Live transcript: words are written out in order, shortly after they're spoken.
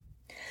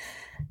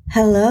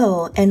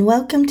Hello, and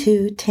welcome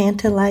to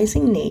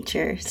Tantalizing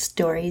Nature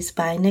Stories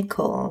by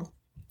Nicole.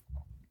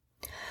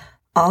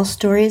 All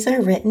stories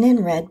are written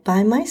and read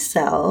by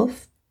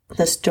myself.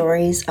 The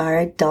stories are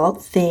adult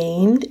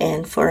themed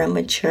and for a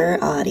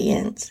mature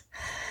audience.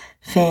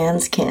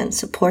 Fans can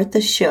support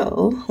the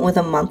show with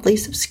a monthly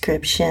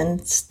subscription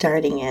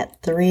starting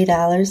at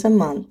 $3 a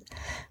month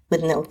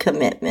with no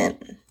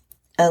commitment.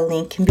 A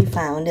link can be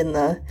found in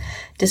the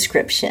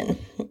description.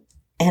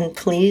 And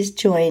please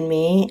join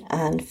me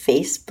on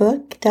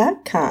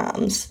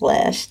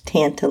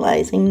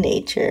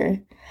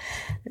facebook.com/tantalizingnature.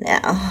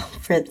 Now,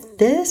 for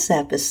this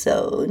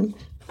episode,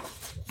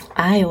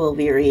 I will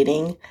be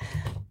reading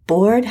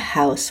Bored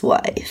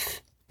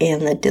Housewife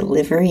and the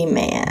Delivery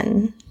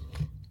Man.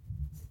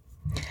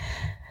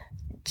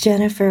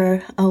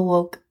 Jennifer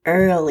awoke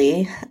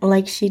early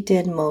like she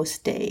did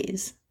most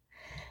days.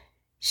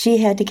 She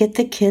had to get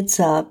the kids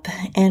up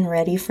and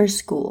ready for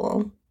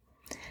school.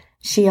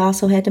 She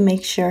also had to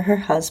make sure her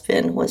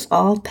husband was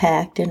all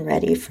packed and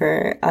ready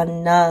for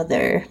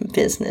another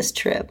business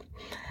trip.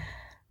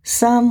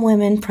 Some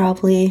women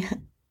probably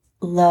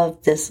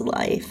love this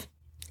life,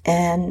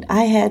 and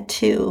I had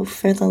to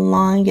for the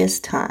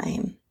longest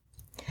time.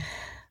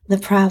 The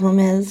problem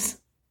is,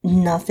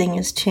 nothing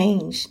has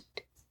changed.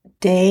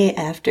 Day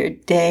after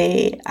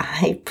day,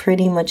 I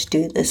pretty much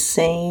do the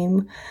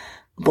same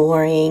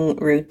boring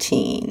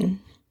routine.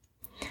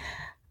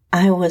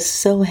 I was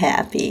so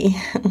happy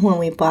when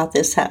we bought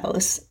this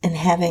house, and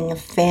having a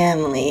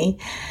family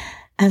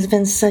has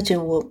been such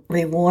a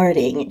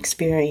rewarding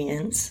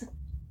experience.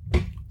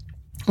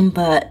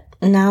 But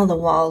now the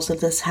walls of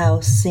this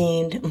house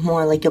seemed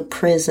more like a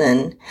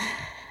prison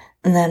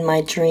than my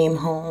dream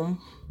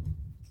home.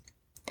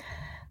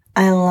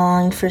 I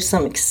longed for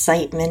some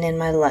excitement in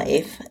my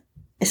life,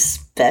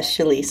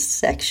 especially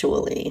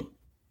sexually.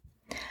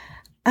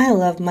 I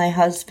love my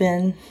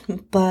husband,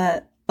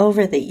 but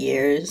over the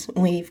years,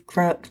 we've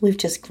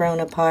just grown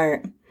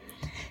apart.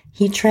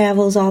 He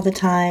travels all the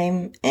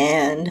time,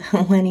 and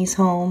when he's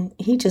home,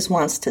 he just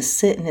wants to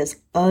sit in his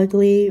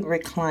ugly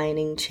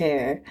reclining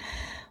chair,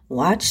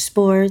 watch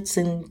sports,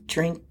 and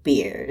drink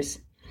beers.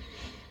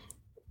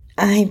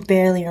 I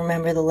barely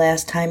remember the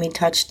last time he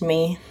touched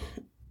me.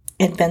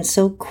 It'd been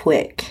so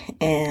quick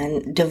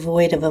and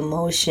devoid of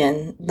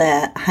emotion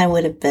that I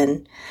would have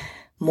been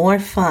more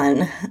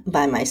fun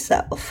by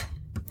myself.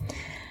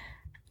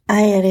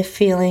 I had a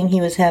feeling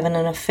he was having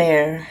an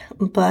affair,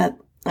 but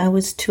I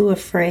was too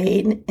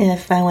afraid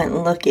if I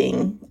went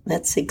looking.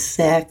 That's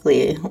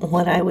exactly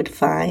what I would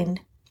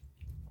find.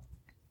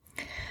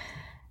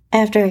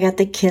 After I got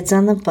the kids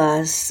on the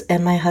bus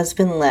and my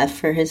husband left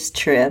for his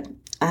trip,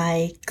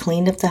 I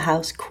cleaned up the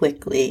house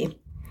quickly.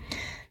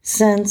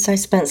 Since I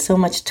spent so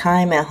much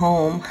time at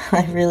home,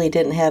 I really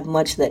didn't have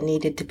much that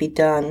needed to be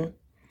done.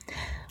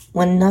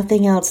 When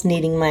nothing else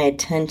needing my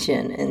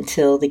attention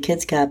until the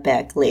kids got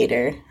back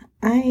later,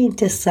 I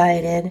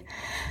decided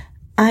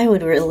I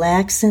would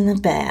relax in the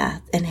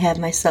bath and have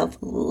myself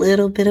a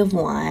little bit of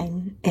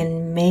wine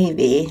and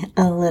maybe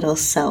a little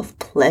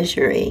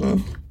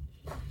self-pleasuring.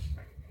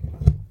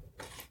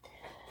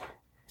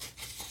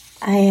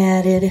 I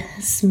added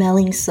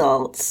smelling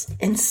salts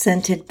and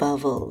scented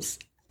bubbles.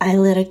 I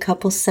lit a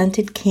couple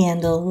scented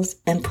candles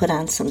and put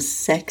on some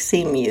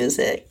sexy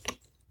music.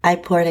 I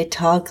poured a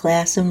tall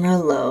glass of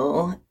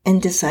Merlot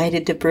and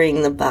decided to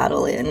bring the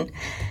bottle in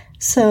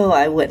so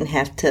I wouldn't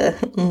have to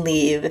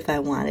leave if I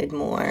wanted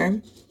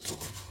more.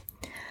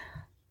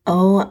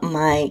 Oh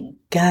my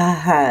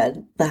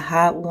God, the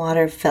hot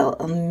water felt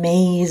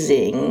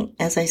amazing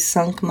as I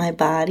sunk my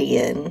body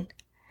in.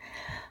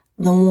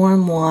 The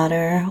warm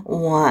water,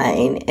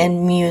 wine,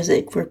 and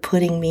music were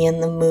putting me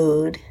in the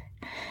mood.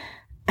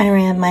 I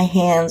ran my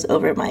hands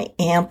over my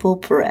ample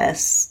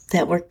breasts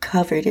that were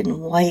covered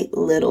in white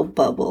little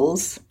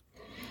bubbles.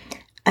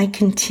 I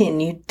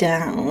continued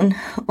down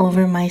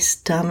over my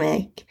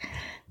stomach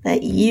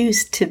that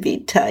used to be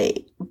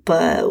tight,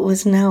 but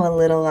was now a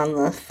little on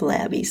the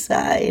flabby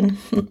side.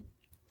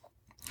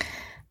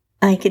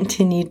 I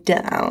continued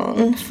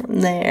down from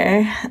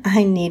there.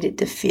 I needed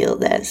to feel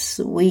that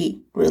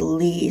sweet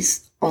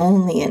release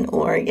only an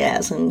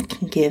orgasm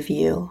can give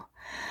you.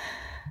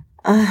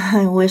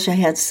 I wish I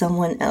had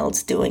someone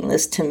else doing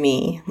this to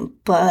me,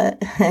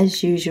 but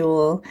as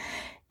usual,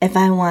 if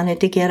I wanted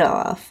to get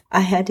off, I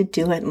had to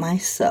do it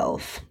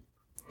myself.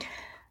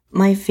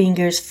 My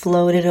fingers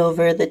floated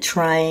over the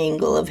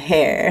triangle of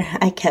hair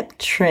I kept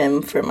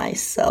trim for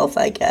myself,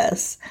 I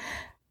guess.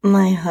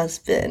 My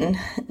husband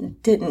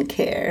didn't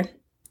care.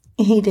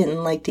 He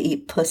didn't like to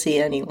eat pussy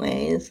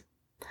anyways.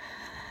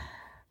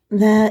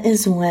 That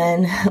is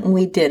when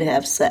we did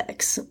have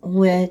sex,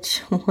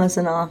 which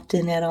wasn't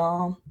often at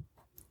all.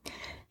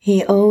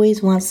 He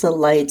always wants the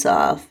lights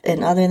off,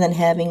 and other than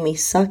having me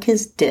suck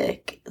his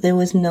dick, there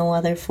was no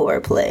other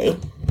foreplay.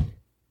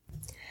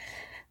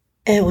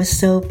 It was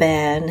so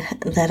bad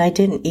that I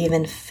didn't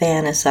even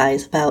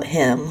fantasize about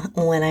him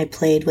when I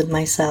played with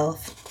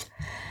myself.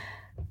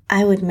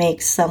 I would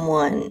make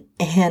someone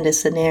and a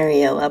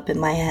scenario up in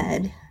my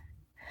head.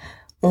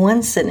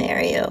 One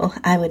scenario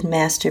I would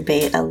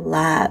masturbate a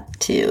lot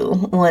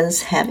to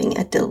was having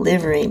a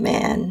delivery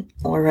man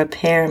or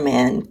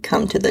repairman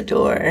come to the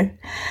door.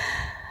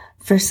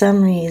 For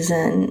some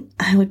reason,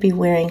 I would be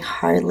wearing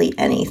hardly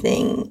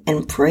anything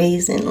and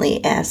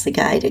brazenly ask the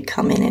guy to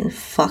come in and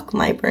fuck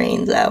my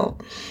brains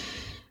out.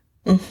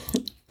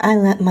 I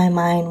let my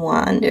mind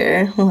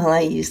wander while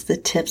I used the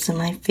tips of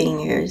my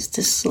fingers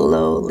to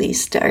slowly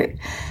start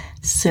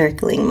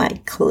circling my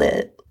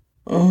clit.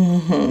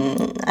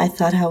 I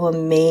thought how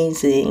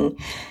amazing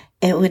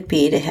it would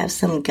be to have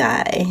some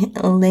guy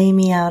lay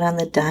me out on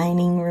the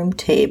dining room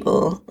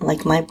table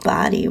like my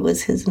body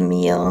was his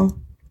meal.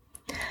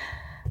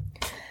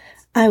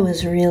 I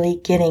was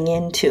really getting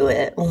into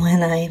it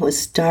when I was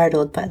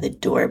startled by the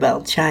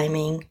doorbell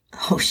chiming.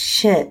 Oh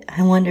shit,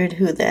 I wondered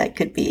who that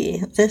could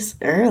be this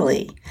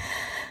early.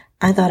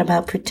 I thought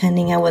about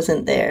pretending I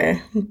wasn't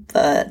there,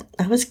 but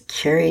I was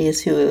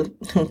curious who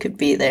could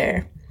be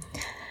there.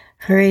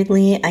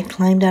 Hurriedly, I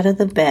climbed out of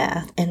the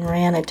bath and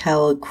ran a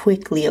towel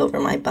quickly over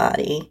my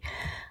body.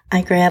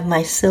 I grabbed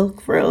my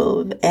silk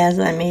robe as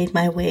I made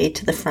my way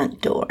to the front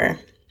door.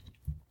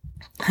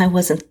 I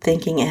wasn't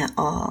thinking at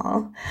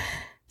all.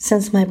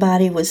 Since my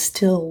body was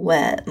still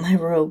wet, my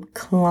robe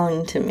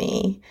clung to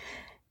me.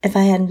 If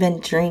I hadn't been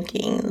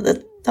drinking,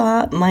 the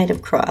thought might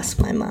have crossed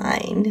my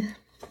mind.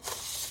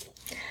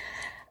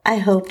 I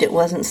hoped it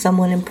wasn't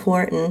someone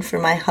important for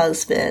my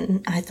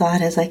husband, I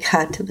thought as I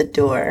got to the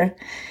door.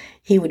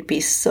 He would be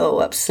so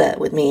upset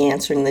with me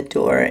answering the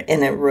door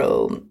in a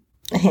robe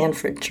and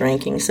for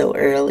drinking so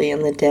early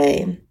in the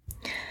day.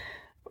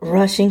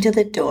 Rushing to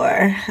the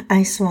door,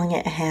 I swung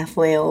it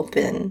halfway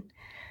open.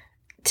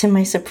 To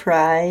my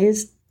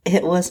surprise,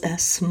 it was a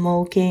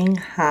smoking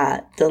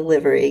hot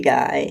delivery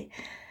guy.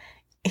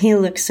 He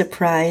looked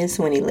surprised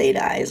when he laid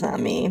eyes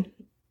on me.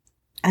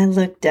 I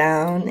looked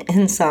down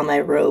and saw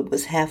my robe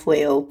was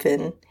halfway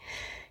open,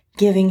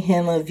 giving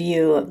him a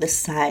view of the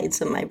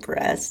sides of my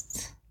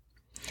breasts.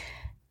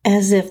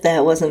 As if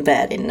that wasn't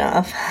bad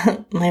enough,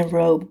 my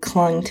robe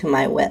clung to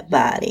my wet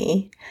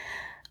body.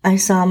 I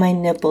saw my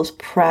nipples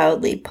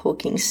proudly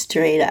poking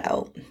straight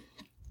out.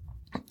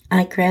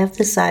 I grabbed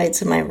the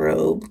sides of my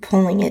robe,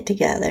 pulling it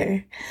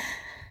together.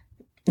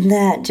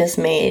 That just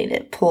made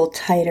it pull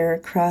tighter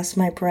across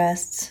my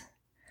breasts.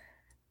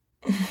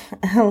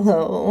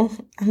 Hello,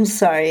 I'm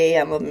sorry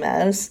I'm a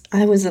mess.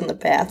 I was in the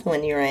bath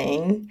when you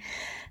rang,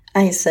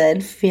 I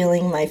said,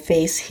 feeling my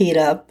face heat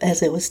up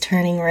as it was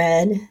turning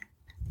red.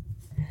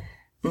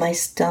 My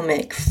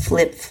stomach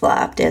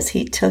flip-flopped as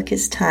he took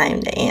his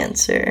time to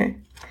answer.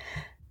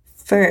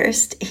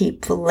 First, he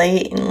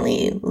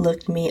blatantly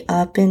looked me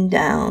up and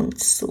down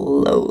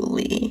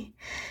slowly.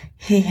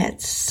 He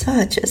had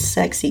such a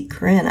sexy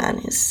grin on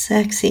his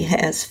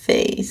sexy-ass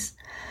face.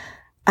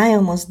 I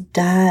almost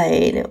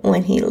died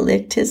when he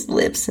licked his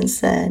lips and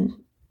said,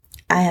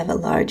 "I have a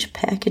large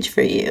package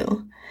for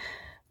you.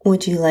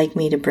 Would you like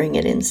me to bring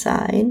it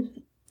inside?"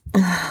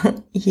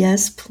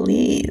 "Yes,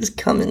 please,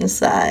 come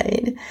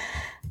inside,"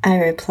 I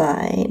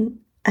replied.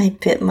 I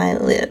bit my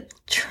lip,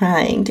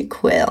 trying to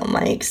quell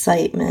my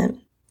excitement.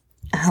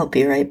 "I'll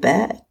be right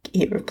back,"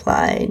 he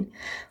replied,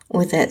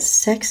 with that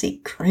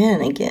sexy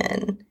grin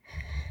again.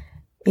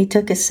 He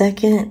took a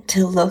second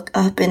to look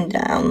up and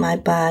down my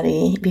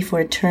body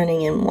before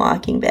turning and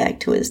walking back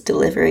to his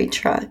delivery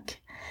truck.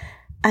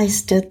 I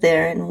stood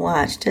there and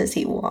watched as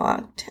he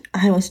walked.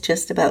 I was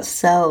just about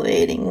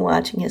salivating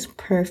watching his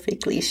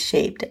perfectly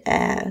shaped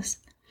ass.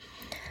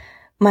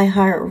 My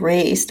heart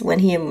raced when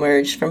he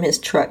emerged from his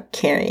truck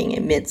carrying a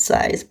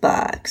mid-sized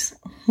box.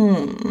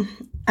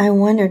 I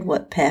wondered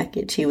what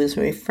package he was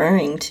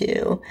referring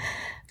to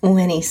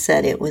when he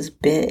said it was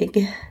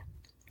big.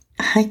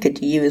 I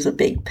could use a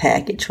big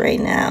package right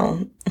now,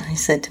 I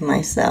said to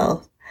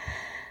myself.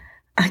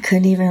 I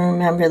couldn't even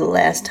remember the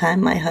last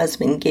time my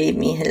husband gave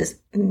me his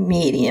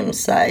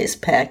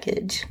medium-sized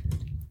package.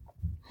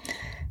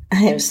 I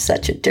have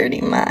such a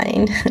dirty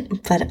mind,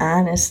 but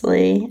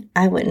honestly,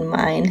 I wouldn't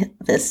mind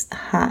this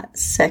hot,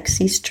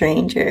 sexy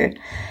stranger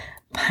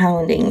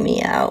pounding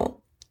me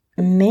out.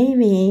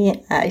 Maybe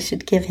I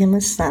should give him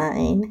a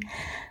sign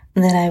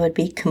that I would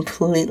be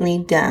completely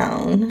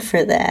down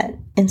for that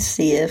and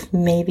see if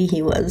maybe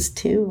he was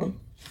too.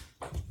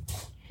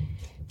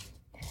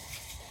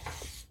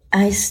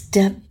 I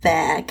stepped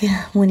back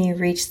when he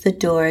reached the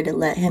door to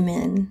let him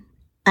in.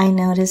 I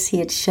noticed he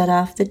had shut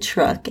off the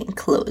truck and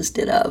closed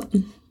it up.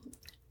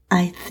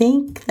 I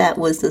think that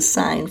was a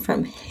sign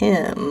from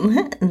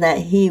him that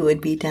he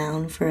would be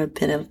down for a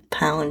bit of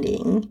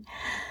pounding.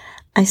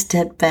 I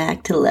stepped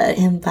back to let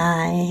him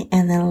by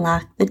and then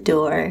locked the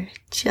door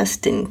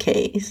just in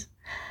case.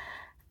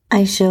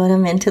 I showed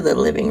him into the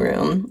living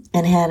room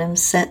and had him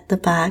set the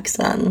box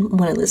on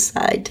one of the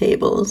side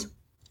tables.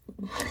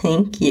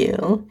 "Thank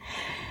you.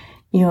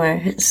 You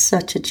are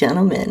such a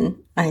gentleman,"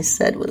 I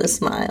said with a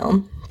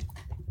smile.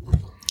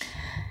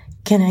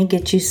 "Can I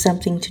get you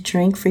something to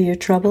drink for your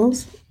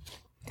troubles?"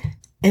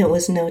 It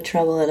was no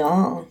trouble at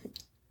all,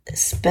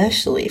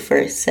 especially for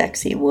a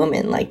sexy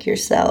woman like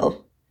yourself.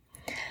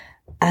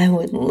 "I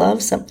would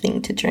love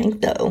something to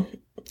drink, though.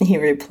 he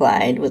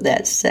replied with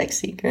that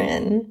sexy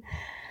grin.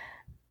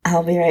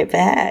 I'll be right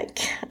back,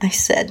 I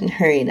said and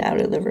hurried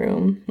out of the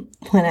room.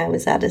 When I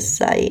was out of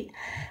sight,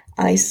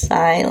 I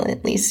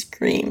silently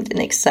screamed in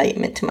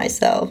excitement to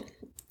myself.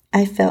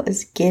 I felt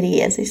as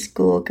giddy as a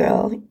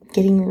schoolgirl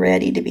getting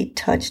ready to be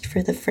touched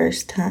for the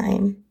first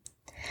time.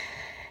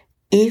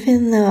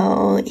 Even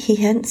though he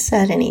hadn't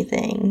said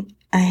anything,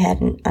 I had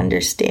an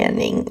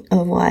understanding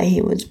of why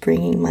he was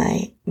bringing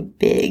my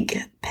big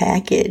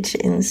package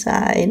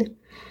inside.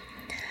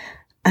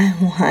 I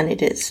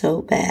wanted it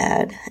so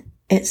bad.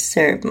 It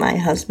served my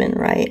husband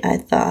right, I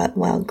thought,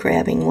 while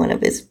grabbing one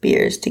of his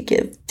beers to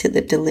give to the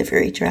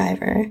delivery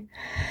driver.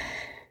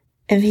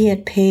 If he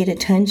had paid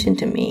attention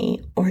to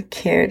me or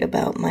cared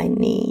about my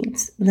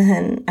needs,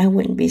 then I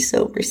wouldn't be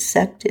so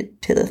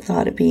receptive to the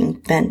thought of being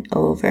bent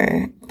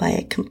over by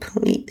a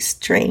complete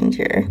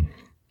stranger.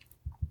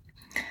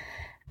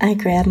 I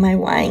grabbed my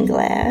wine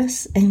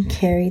glass and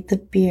carried the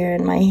beer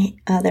in my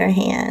other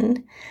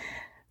hand.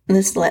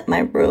 This let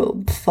my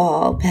robe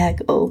fall back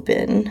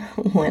open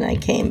when I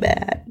came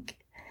back.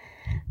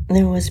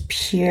 There was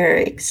pure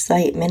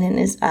excitement in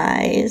his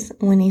eyes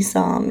when he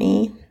saw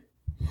me.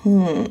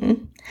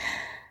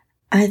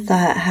 I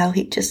thought how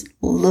he just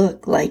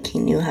looked like he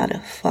knew how to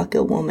fuck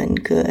a woman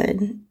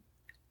good.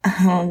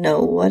 I don't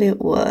know what it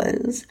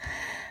was,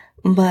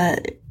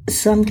 but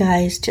some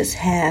guys just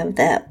have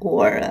that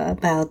aura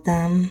about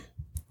them.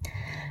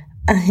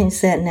 I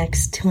sat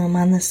next to him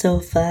on the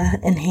sofa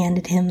and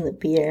handed him the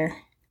beer.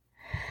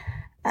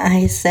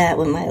 I sat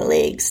with my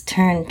legs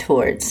turned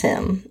towards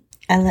him.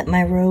 I let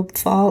my robe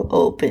fall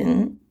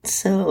open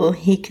so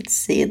he could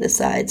see the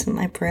sides of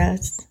my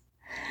breasts.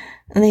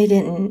 They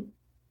didn't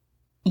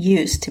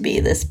used to be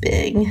this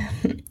big,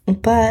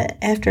 but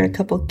after a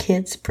couple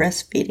kids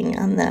breastfeeding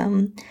on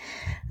them,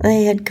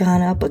 they had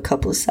gone up a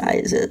couple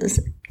sizes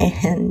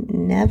and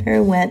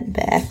never went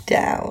back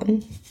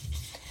down.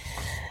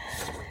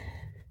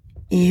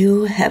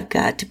 You have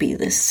got to be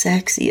the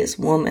sexiest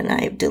woman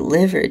I have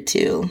delivered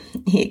to,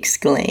 he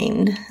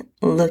exclaimed,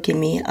 looking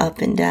me up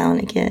and down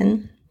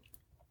again.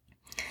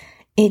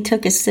 He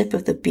took a sip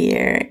of the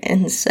beer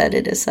and set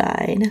it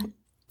aside.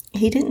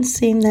 He didn't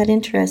seem that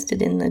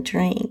interested in the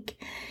drink.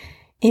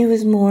 He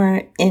was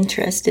more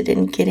interested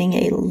in getting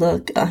a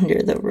look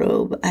under the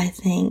robe, I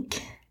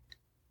think.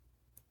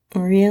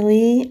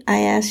 Really?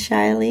 I asked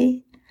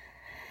shyly.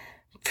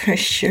 For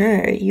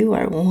sure, you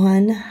are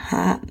one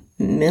hot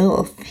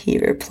MILF, he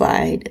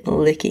replied,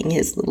 licking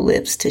his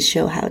lips to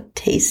show how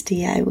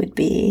tasty I would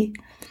be.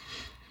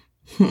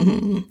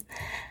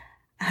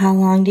 How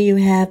long do you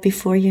have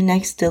before your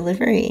next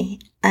delivery?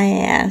 I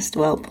asked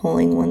while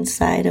pulling one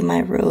side of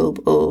my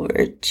robe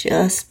over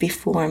just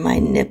before my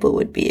nipple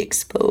would be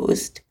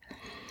exposed.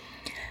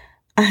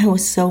 I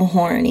was so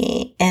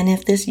horny, and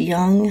if this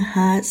young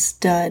hot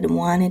stud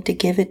wanted to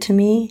give it to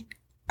me,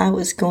 I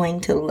was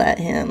going to let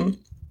him.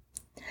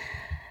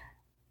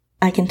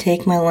 I can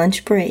take my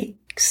lunch break,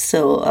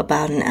 so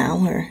about an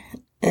hour.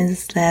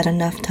 Is that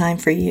enough time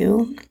for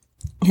you?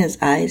 His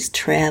eyes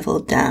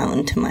traveled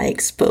down to my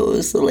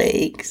exposed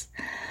legs.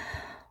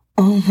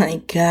 Oh my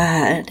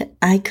God,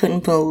 I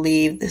couldn't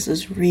believe this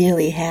was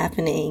really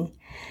happening.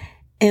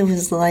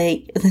 This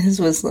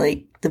was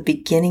like the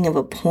beginning of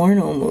a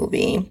porno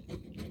movie.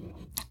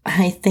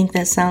 I think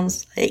that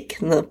sounds like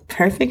the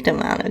perfect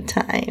amount of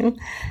time,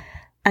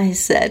 I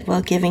said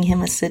while giving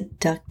him a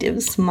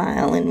seductive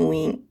smile and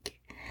wink.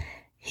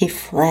 He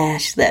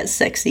flashed that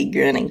sexy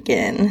grin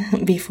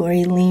again before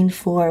he leaned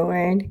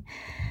forward.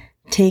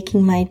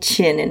 Taking my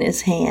chin in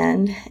his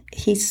hand,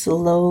 he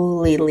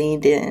slowly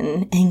leaned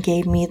in and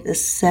gave me the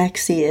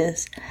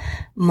sexiest,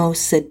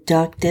 most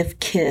seductive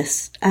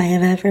kiss I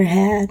have ever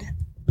had.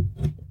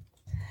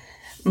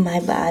 My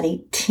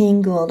body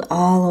tingled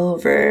all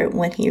over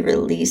when he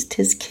released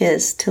his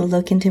kiss to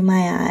look into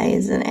my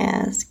eyes and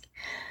ask,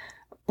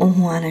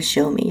 "Want to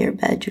show me your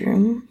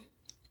bedroom?"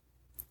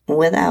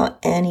 Without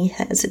any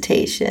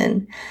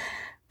hesitation,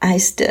 I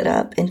stood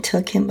up and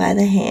took him by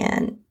the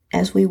hand.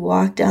 As we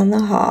walked down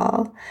the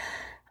hall,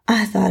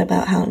 I thought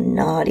about how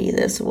naughty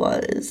this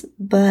was,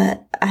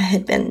 but I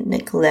had been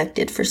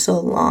neglected for so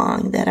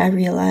long that I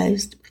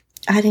realized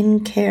I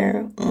didn't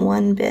care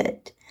one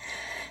bit.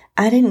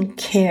 I didn't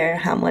care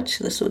how much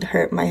this would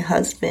hurt my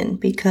husband,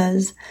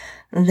 because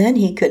then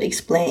he could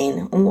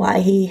explain why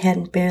he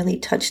hadn't barely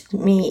touched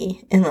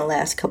me in the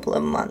last couple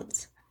of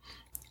months.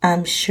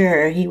 I'm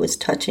sure he was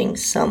touching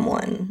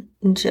someone,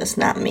 just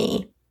not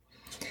me.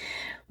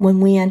 When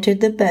we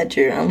entered the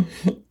bedroom,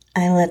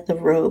 I let the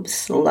robe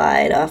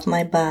slide off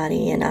my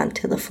body and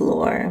onto the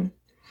floor.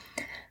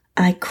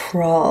 I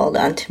crawled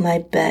onto my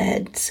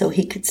bed so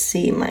he could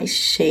see my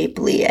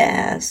shapely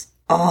ass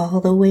all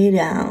the way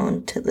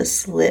down to the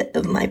slit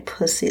of my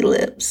pussy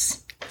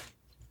lips.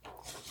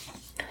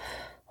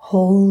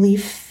 Holy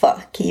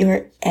fuck,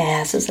 your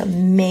ass is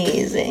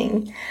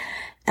amazing,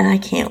 and I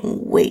can't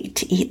wait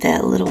to eat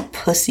that little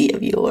pussy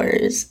of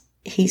yours.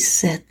 He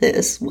said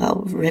this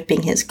while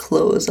ripping his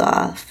clothes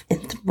off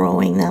and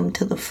throwing them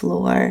to the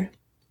floor.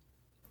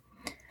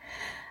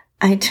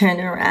 I turned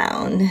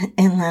around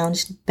and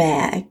lounged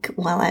back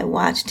while I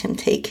watched him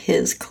take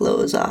his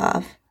clothes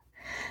off.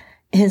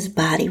 His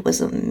body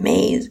was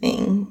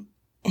amazing.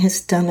 His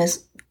stomach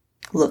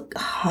looked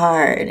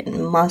hard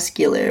and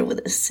muscular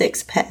with a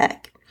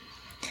six-pack.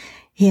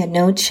 He had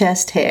no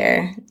chest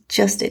hair,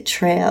 just a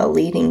trail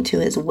leading to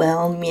his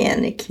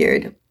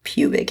well-manicured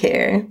pubic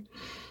hair.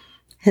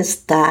 His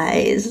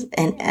thighs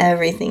and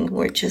everything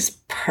were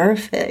just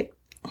perfect,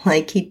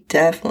 like he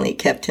definitely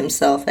kept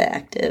himself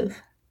active.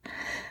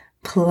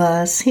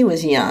 Plus, he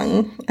was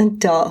young.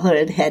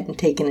 Adulthood hadn't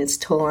taken its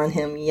toll on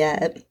him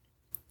yet.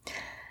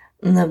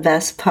 The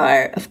best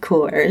part, of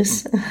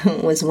course,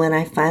 was when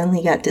I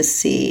finally got to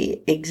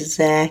see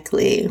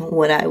exactly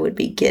what I would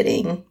be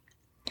getting.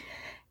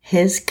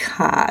 His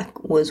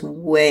cock was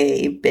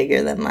way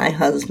bigger than my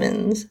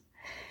husband's.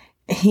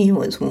 He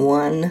was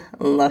one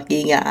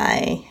lucky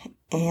guy,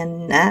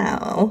 and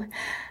now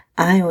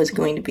I was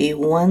going to be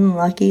one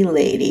lucky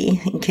lady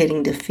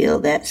getting to feel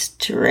that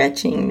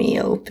stretching me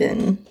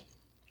open.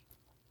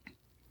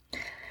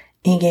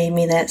 He gave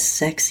me that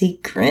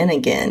sexy grin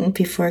again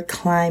before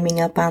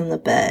climbing up on the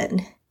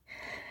bed.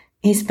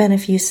 He spent a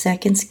few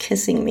seconds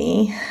kissing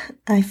me.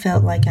 I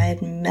felt like I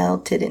had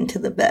melted into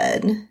the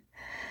bed.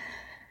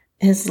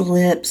 His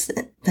lips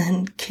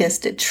then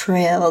kissed a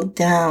trail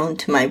down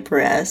to my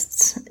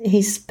breasts.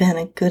 He spent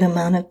a good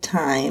amount of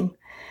time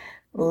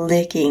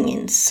licking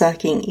and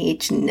sucking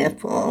each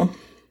nipple.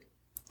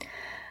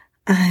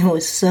 I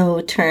was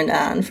so turned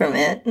on from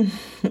it.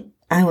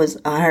 I was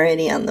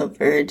already on the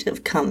verge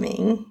of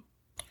coming.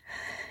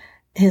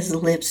 His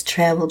lips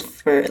traveled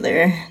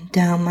further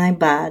down my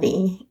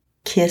body,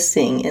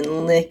 kissing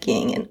and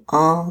licking in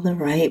all the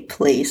right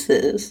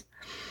places.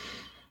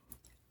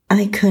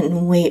 I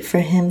couldn't wait for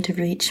him to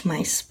reach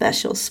my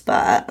special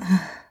spot.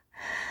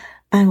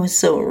 I was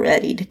so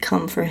ready to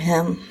come for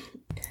him.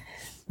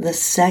 The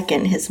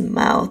second his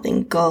mouth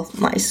engulfed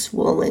my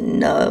swollen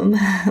nub,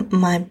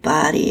 my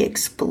body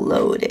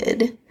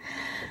exploded.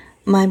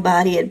 My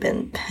body had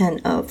been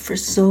pent up for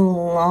so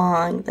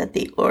long that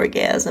the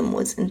orgasm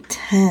was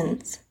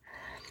intense.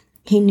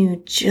 He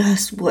knew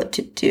just what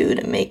to do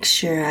to make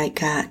sure I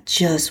got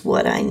just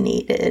what I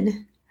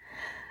needed.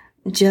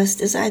 Just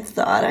as I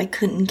thought I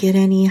couldn't get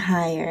any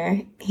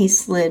higher, he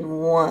slid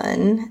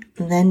one,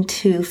 then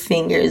two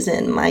fingers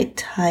in my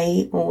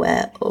tight,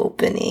 wet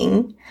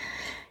opening.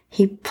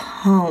 He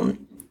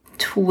pumped,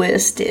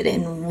 twisted,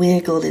 and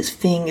wiggled his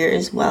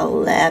fingers while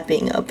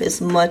lapping up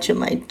as much of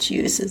my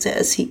juices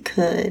as he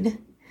could.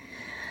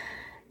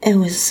 It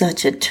was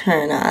such a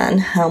turn on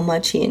how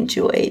much he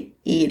enjoyed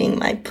eating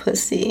my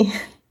pussy.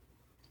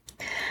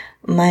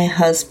 My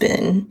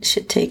husband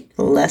should take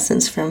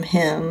lessons from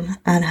him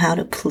on how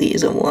to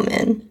please a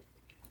woman.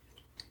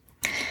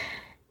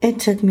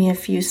 It took me a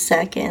few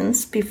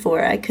seconds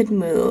before I could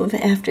move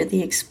after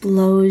the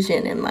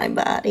explosion in my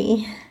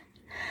body.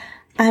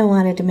 I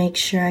wanted to make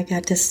sure I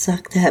got to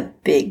suck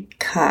that big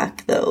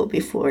cock, though,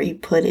 before he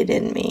put it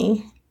in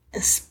me,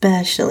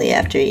 especially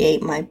after he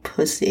ate my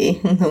pussy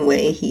the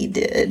way he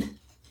did.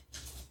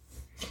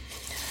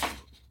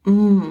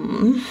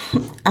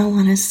 I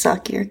want to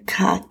suck your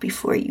cock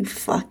before you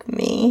fuck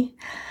me.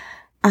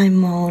 I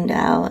moaned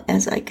out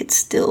as I could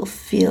still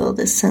feel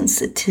the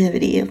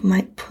sensitivity of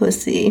my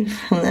pussy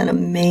from that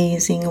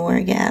amazing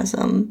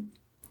orgasm.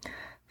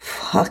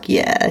 Fuck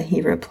yeah,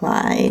 he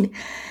replied,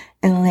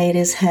 and laid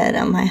his head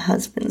on my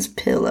husband's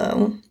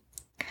pillow.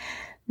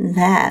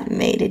 That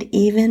made it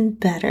even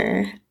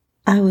better.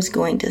 I was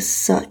going to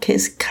suck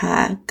his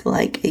cock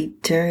like a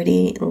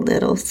dirty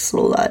little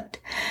slut,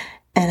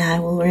 and I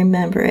will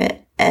remember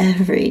it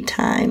every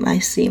time I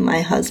see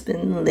my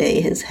husband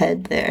lay his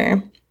head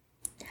there.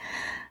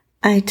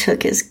 I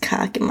took his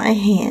cock in my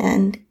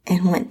hand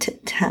and went to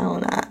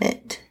town on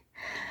it.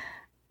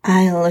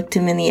 I looked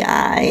him in the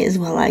eyes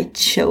while I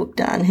choked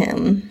on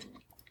him.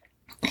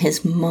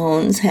 His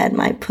moans had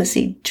my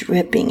pussy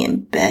dripping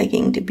and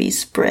begging to be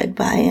spread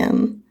by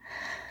him.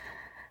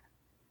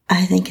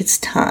 I think it's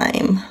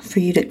time for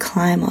you to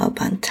climb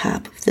up on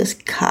top of this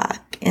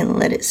cock and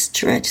let it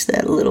stretch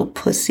that little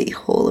pussy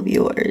hole of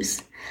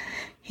yours,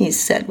 he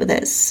said with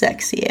that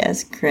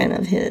sexy-ass grin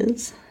of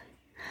his.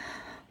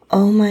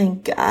 Oh my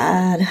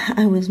God,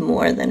 I was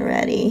more than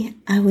ready.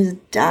 I was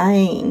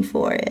dying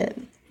for it.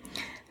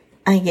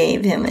 I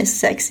gave him a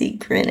sexy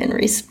grin in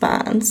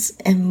response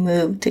and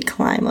moved to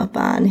climb up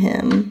on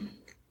him.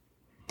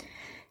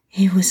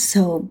 He was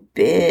so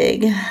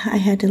big, I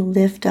had to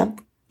lift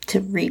up to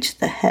reach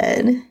the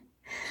head.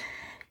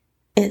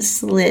 It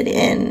slid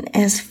in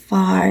as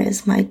far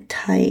as my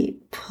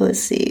tight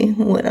pussy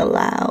would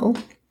allow,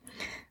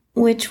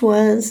 which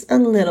was a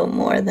little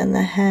more than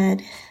the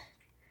head.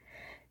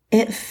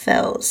 It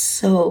felt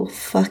so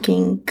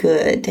fucking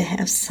good to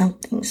have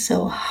something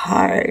so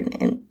hard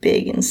and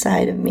big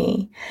inside of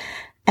me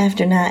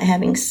after not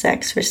having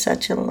sex for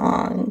such a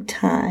long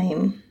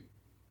time.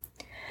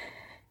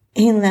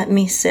 He let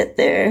me sit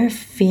there,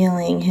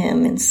 feeling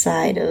him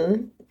inside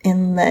of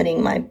and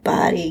letting my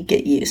body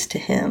get used to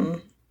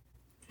him.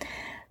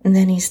 And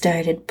then he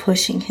started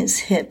pushing his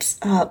hips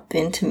up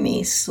into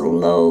me,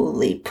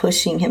 slowly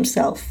pushing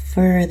himself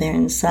further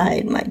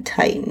inside my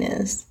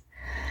tightness.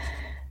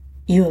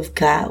 "You have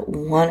got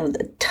one of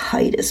the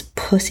tightest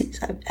pussies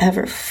I've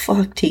ever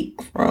fucked," he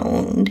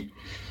groaned,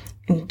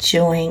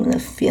 enjoying the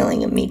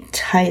feeling of me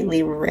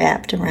tightly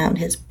wrapped around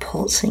his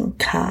pulsing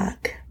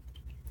cock.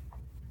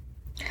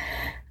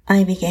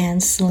 I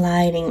began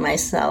sliding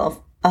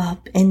myself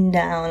up and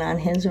down on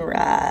his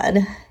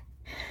rod.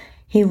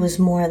 He was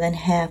more than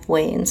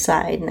halfway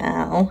inside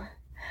now.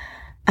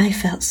 I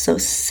felt so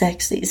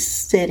sexy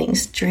sitting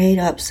straight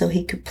up so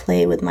he could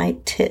play with my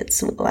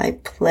tits while I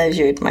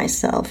pleasured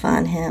myself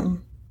on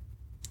him.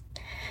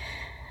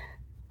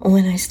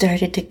 When I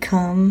started to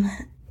come,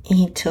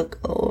 he took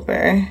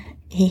over.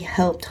 He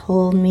helped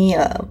hold me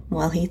up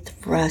while he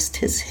thrust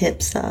his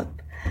hips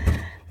up.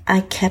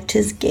 I kept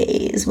his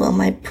gaze while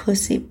my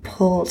pussy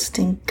pulsed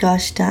and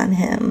gushed on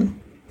him.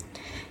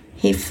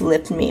 He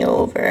flipped me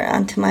over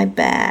onto my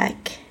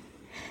back.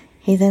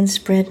 He then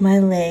spread my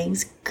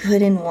legs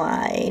good and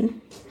wide.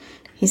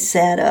 He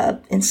sat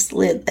up and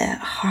slid that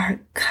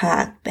hard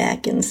cock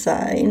back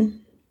inside.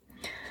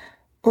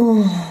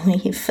 Oh,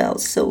 he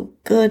felt so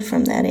good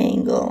from that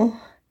angle.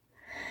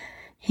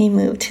 He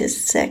moved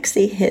his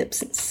sexy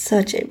hips in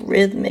such a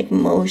rhythmic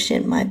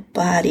motion, my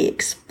body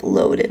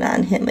exploded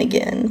on him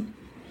again.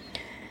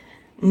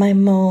 My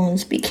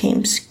moans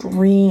became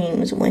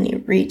screams when he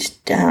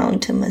reached down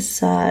to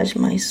massage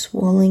my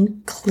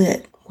swollen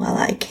clit while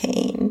I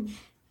came.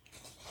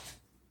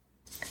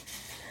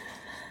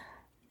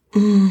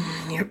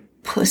 Your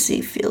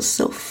pussy feels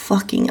so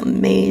fucking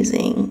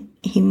amazing,"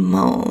 he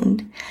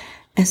moaned,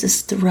 as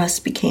his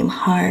thrust became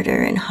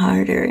harder and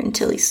harder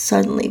until he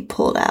suddenly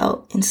pulled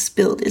out and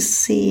spilled his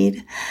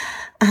seed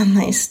on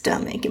my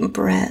stomach and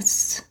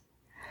breasts.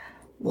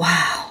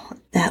 "Wow,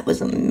 that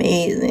was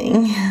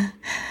amazing,"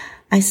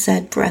 I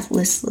said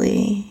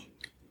breathlessly.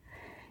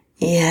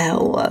 "Yeah,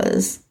 it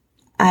was.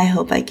 I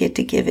hope I get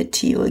to give it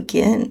to you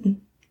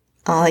again.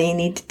 All you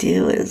need to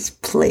do is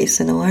place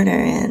an order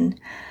and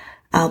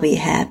I'll be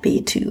happy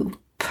to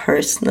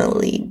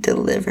personally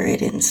deliver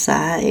it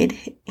inside,"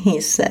 he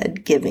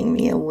said, giving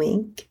me a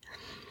wink.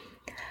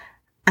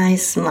 I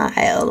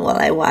smiled while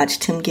I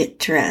watched him get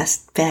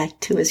dressed back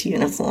to his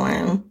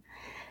uniform.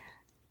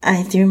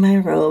 I threw my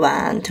robe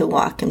on to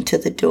walk him to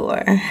the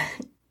door.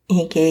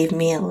 He gave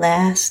me a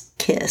last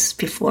kiss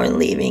before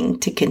leaving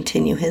to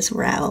continue his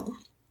route.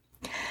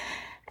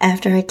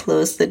 After I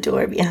closed the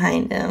door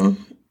behind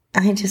him,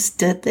 I just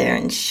stood there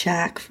in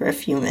shock for a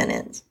few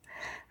minutes.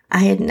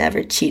 I had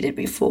never cheated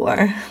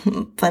before,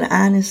 but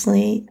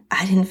honestly,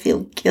 I didn't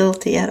feel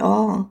guilty at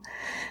all.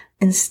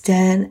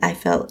 Instead, I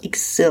felt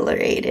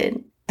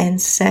exhilarated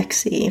and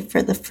sexy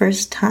for the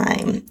first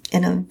time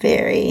in a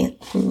very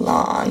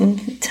long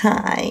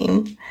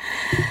time.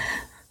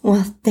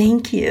 Well,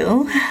 thank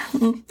you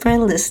for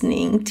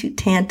listening to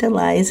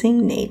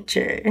Tantalizing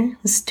Nature,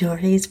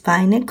 Stories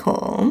by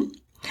Nicole.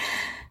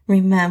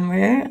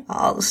 Remember,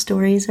 all the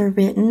stories are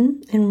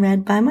written and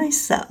read by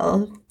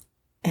myself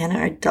and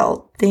are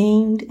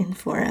adult-themed and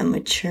for a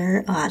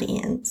mature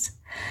audience.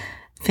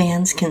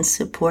 Fans can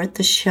support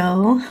the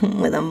show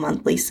with a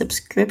monthly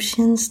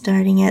subscription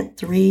starting at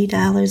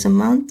 $3 a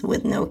month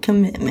with no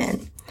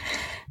commitment.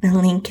 The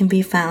link can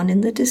be found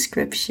in the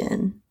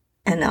description.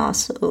 And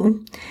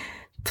also,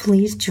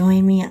 please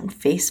join me on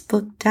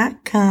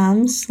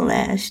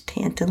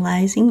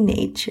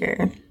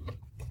Facebook.com/tantalizingnature.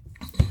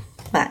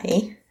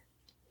 Bye.